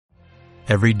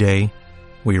Every day,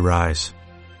 we rise,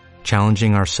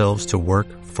 challenging ourselves to work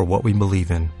for what we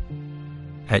believe in.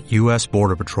 At U.S.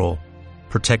 Border Patrol,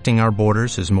 protecting our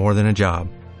borders is more than a job.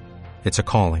 It's a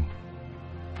calling.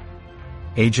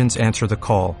 Agents answer the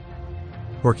call,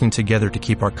 working together to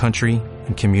keep our country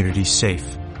and communities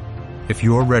safe. If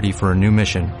you are ready for a new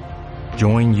mission,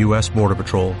 join U.S. Border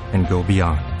Patrol and go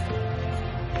beyond.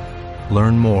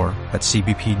 Learn more at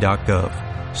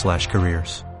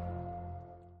cbp.gov/careers.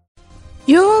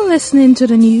 You're listening to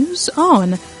the news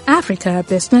on Africa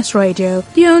Business Radio.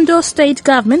 The Ondo State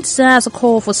Government says a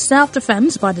call for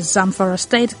self-defense by the Zamfara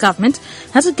State Government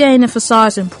has again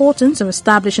emphasized the importance of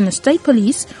establishing a state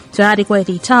police to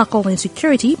adequately tackle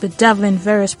insecurity bedeviling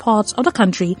various parts of the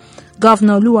country.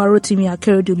 Governor Oluwarotimi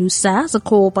Akeredolu says a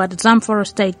call by the Zamfara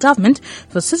State Government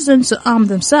for citizens to arm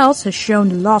themselves has shown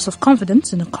the loss of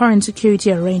confidence in the current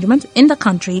security arrangement in the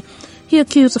country. He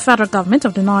accused the federal government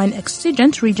of denying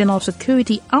exigent regional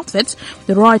security outfits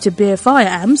the right to bear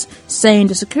firearms, saying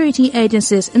the security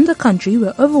agencies in the country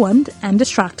were overwhelmed and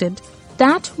distracted.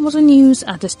 That was the news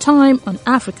at this time on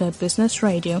Africa Business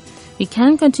Radio. You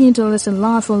can continue to listen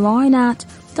live online at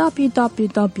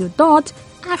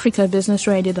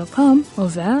www.africabusinessradio.com or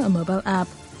via a mobile app.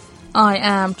 I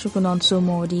am Chukunonso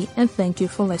Modi and thank you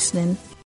for listening.